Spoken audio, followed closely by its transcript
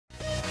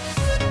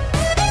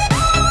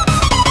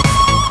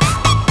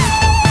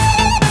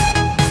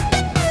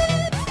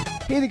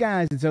Hey there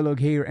guys, it's Olog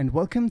here, and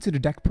welcome to the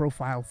deck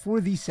profile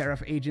for the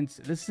Seraph agents.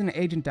 This is an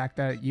agent deck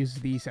that uses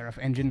the Seraph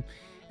engine,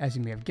 as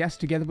you may have guessed,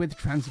 together with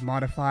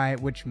Transmodify,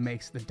 which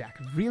makes the deck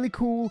really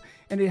cool,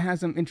 and it has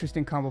some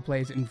interesting combo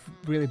plays and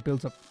really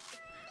builds up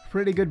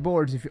pretty good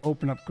boards if you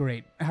open up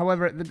great.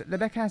 However, the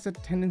deck has a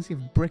tendency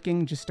of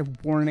bricking, just a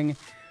warning,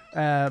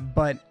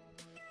 but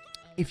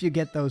if you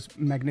get those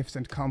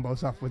magnificent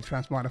combos off with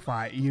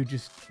Transmodify, you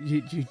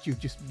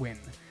just win.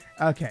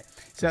 Okay,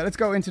 so let's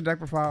go into the deck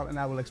profile, and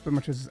I will explain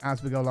much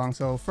as we go along.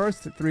 So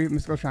first, 3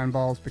 Mystical Shrine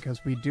Balls,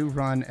 because we do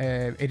run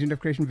Agent of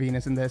Creation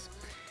Venus in this.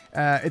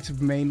 It's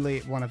mainly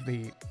one of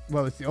the,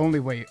 well, it's the only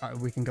way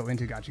we can go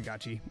into Gachi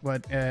Gachi,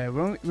 but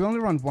we only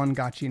run one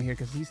Gachi in here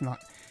because he's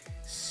not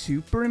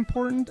super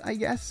important, I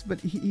guess, but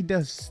he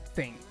does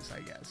things,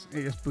 I guess.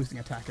 He's just boosting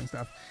attack and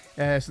stuff.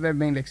 So they're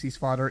mainly Xyz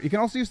fodder. You can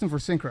also use them for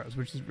synchros,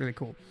 which is really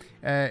cool.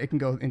 It can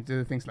go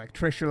into things like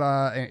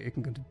Trishula, it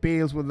can go to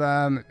Beals with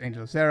them,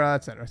 Angel of Zera,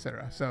 etc,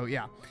 etc. So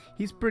yeah,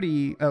 he's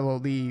pretty, well,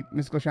 the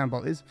Mystical Shrine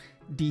Ball is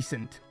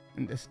decent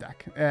in this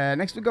deck.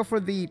 Next we go for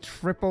the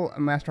triple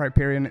Master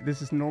Hyperion.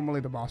 This is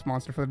normally the boss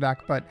monster for the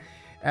deck, but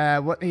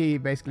what he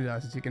basically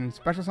does is you can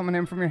special summon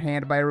him from your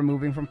hand by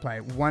removing from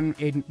play 1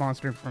 agent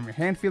monster from your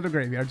hand, field, or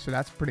graveyard, so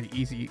that's pretty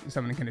easy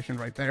summoning condition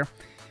right there.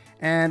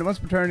 And once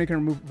per turn, you can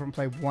remove from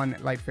play 1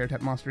 light fairy type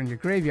monster in your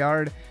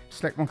graveyard,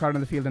 select 1 card on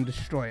the field and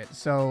destroy it.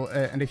 So,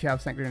 and if you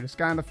have Sanctuary in the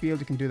Sky on the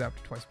field, you can do that up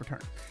to twice per turn.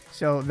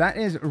 So that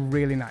is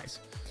really nice.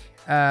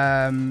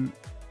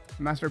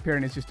 Master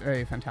Hyperion is just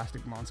a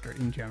fantastic monster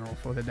in general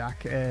for the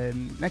deck.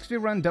 Next we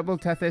run double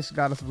Tethys,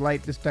 Goddess of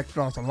Light. This deck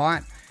draws a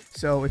lot.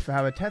 So if you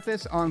have a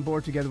Tethys on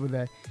board together with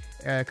a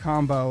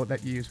combo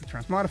that you use with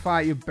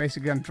Transmodify, you're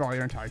basically going to draw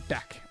your entire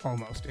deck,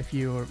 almost, if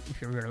you're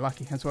really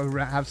lucky. Hence why we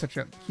have such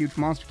a huge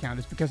monster count,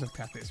 is because of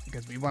Tethys,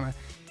 because we want to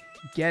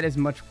get as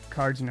much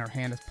cards in our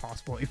hand as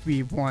possible if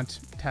we want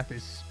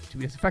Tethys to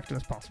be as effective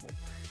as possible.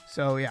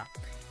 So yeah.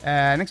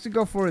 Next we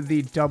go for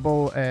the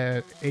double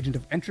Agent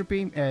of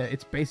Entropy.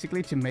 It's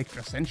basically to make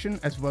Ascension,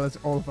 as well as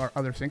all of our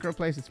other synchro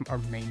plays. It's our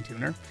main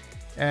tuner.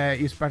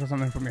 You special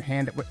summon from your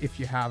hand if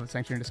you have a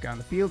Sanctuary in the Sky on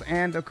the field,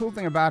 and the cool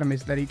thing about him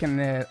is that he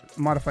can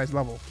modify his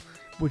level,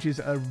 which is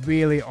a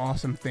really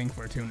awesome thing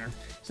for a tuner.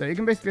 So you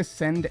can basically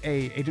send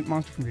a agent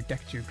monster from your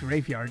deck to your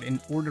graveyard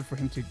in order for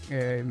him to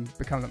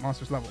become that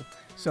monster's level.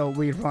 So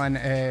we run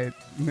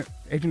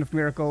Agent of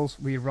Miracles,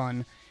 we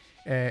run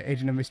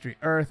Agent of Mystery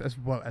Earth, as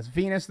well as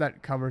Venus,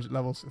 that covers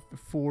levels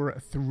 4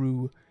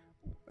 through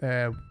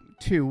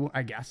 2,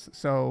 I guess.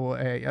 So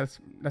yeah,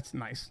 that's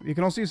nice. You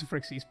can also use it for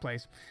Xyz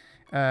plays,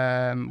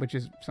 which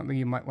is something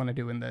you might want to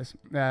do in this.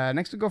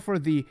 Next we go for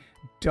the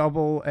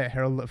double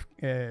Herald of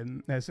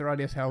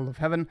Seraph, Herald of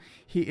Heaven.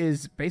 He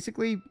is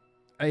basically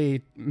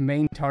a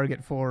main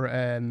target for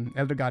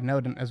Elder God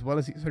Nodin, as well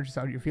as he searches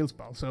out your field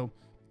spell. So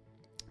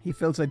he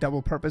fills a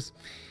double purpose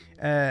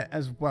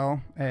as well.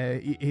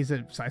 He's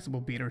a sizable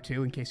beater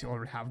too, in case you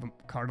already have the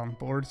card on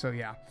board. So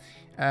yeah.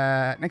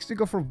 Next we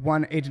go for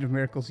 1 Agent of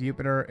Miracles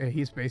Jupiter.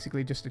 He's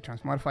basically just a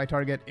Transmodify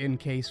target in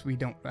case we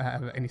don't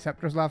have any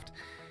Scepters left.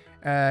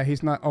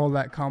 He's not all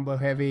that combo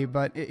heavy,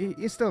 but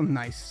it's still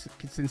nice,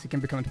 since he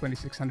can become a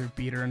 2600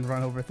 beater and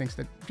run over things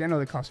that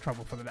generally cause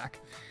trouble for the deck.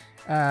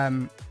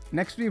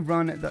 Next we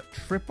run the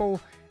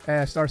triple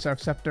Star Seraph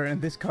Scepter,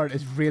 and this card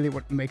is really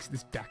what makes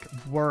this deck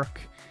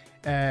work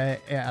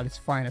at its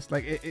finest.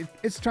 Like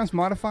it's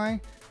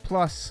Transmodify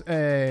plus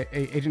a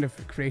Agent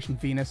of Creation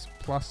Venus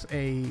plus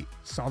a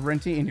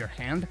Sovereignty in your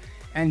hand,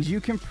 and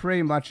you can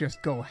pretty much just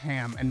go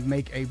ham and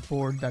make a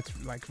board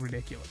that's like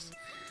ridiculous.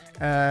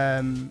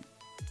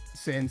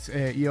 Since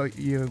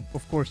you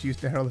of course use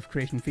the Herald of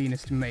Creation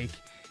Venus to make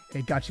a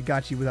Gachi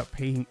Gachi without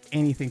paying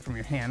anything from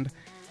your hand.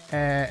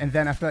 And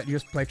then after that, you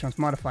just play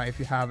Transmodify if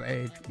you have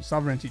a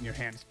Sovereignty in your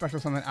hand. Special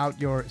summon out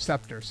your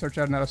Scepter, search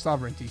out another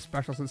Sovereignty,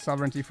 special summon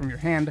Sovereignty from your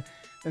hand,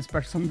 then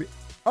special summon the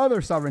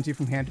other Sovereignty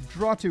from hand,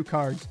 draw 2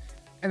 cards,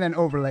 and then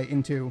overlay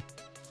into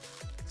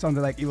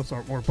something like Evil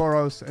Sword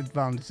Ouroboros,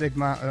 Advanced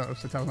Sigma, or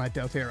Satellarknight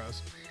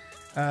Delteros.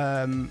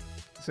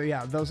 So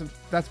yeah,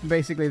 that's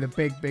basically the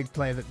big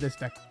play that this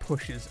deck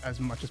pushes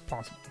as much as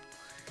possible.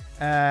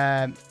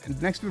 And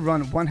next we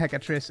run 1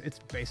 Hecatrice. It's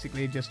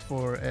basically just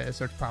for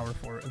search power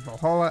for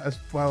Valhalla, as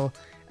well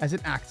as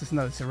it acts as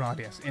another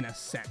Seradius in a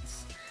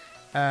sense.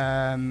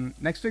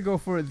 Next we go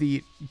for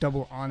the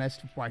double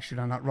Honest. Why should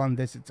I not run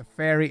this? It's a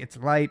fairy, it's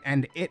light,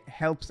 and it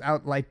helps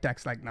out light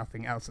decks like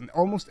nothing else. And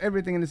almost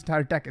everything in this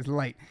entire deck is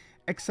light,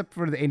 except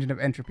for the Agent of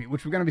Entropy,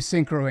 which we're going to be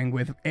synchroing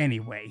with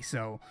anyway,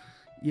 so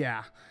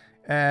yeah.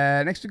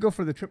 Next we go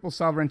for the triple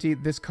Sovereignty.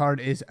 This card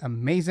is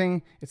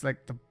amazing. It's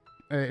like the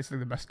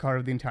best card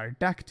of the entire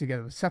deck,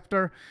 together with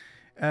Scepter,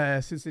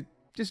 since it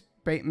just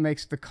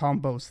makes the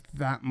combos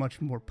that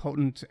much more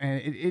potent,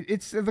 and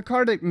it's the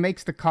card that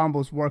makes the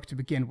combos work to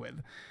begin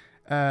with.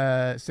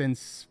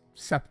 Since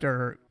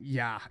Scepter,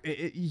 yeah,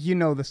 you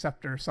know the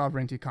Scepter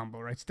Sovereignty combo,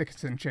 right?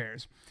 Sticks and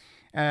chairs.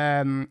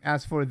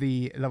 As for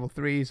the level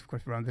 3s, of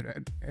course, we run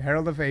the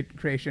Herald of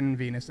Creation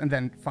Venus, and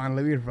then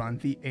finally we run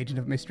the Agent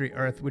of Mystery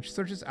Earth, which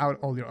searches out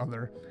all your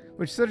other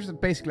which searches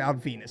basically out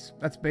Venus.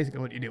 That's basically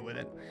what you do with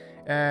it.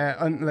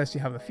 Unless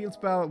you have a field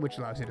spell, which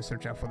allows you to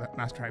search out for the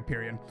Master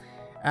Hyperion.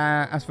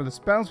 As for the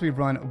spells, we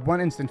run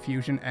 1 Instant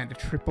Fusion and a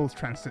triple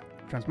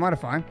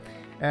Transmodify.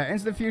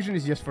 Instant Fusion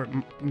is just for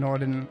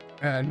Northern,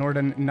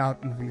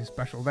 nothing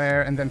special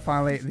there. And then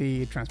finally,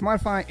 the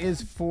Transmodify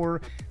is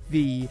for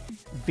the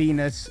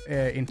Venus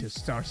into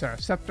Star Seraph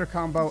Scepter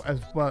combo,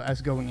 as well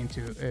as going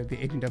into the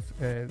Agent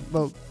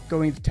of,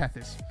 going into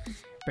Tethys,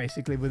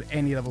 basically with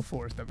any level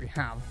 4s that we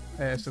have.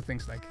 So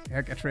things like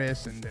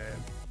Hecatrice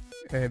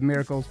and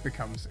Miracles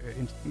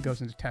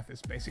goes into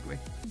Tethys, basically.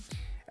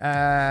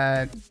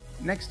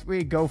 Next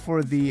we go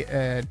for the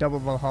double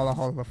Valhalla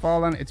Hall of the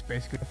Fallen. It's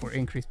basically for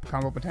increased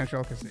combo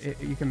potential, because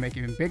you can make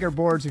even bigger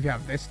boards if you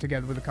have this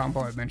together with the combo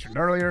I mentioned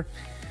earlier.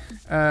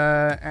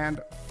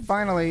 And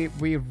finally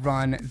we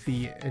run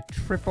the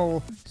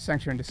triple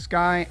Sanctuary in the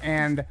Sky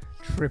and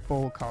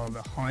triple Call of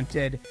the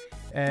Haunted.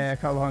 Call of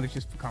the Haunted is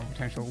just for combo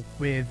potential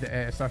with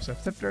Star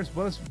Seraph Scepter, as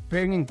well as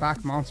bringing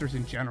back monsters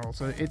in general,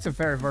 so it's a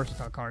very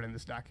versatile card in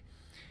this deck.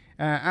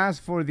 As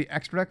for the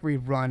extra deck, we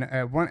run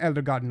 1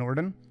 Elder God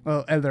Norden,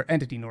 Elder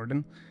Entity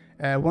Norden,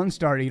 1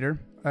 Star Eater,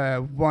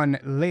 1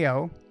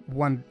 Leo,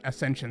 1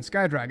 Ascension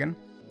Sky Dragon,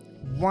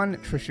 1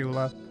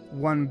 Trishula,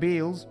 1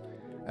 Beals,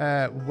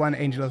 1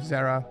 Angel of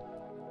Zera,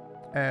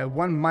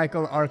 1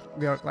 Michael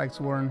the Arc-like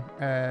Sworn,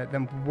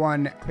 then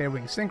 1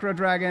 Clearwing Synchro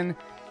Dragon,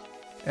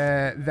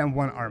 then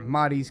 1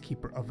 Armades,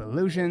 Keeper of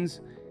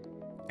Illusions,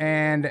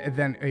 and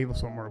then Evil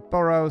Swarm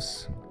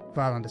Ouroboros,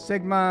 Violent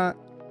Sigma,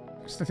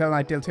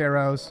 Stellite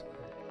Dilteros,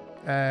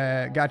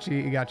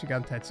 Gachi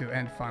Gantetsu,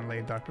 and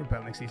finally Dark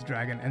Rebel Nixie's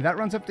Dragon. And that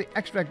runs up the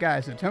extra deck,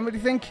 guys. So tell me what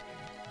you think.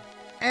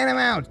 And I'm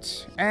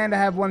out! And I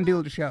have 1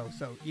 duel to show,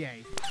 so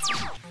yay.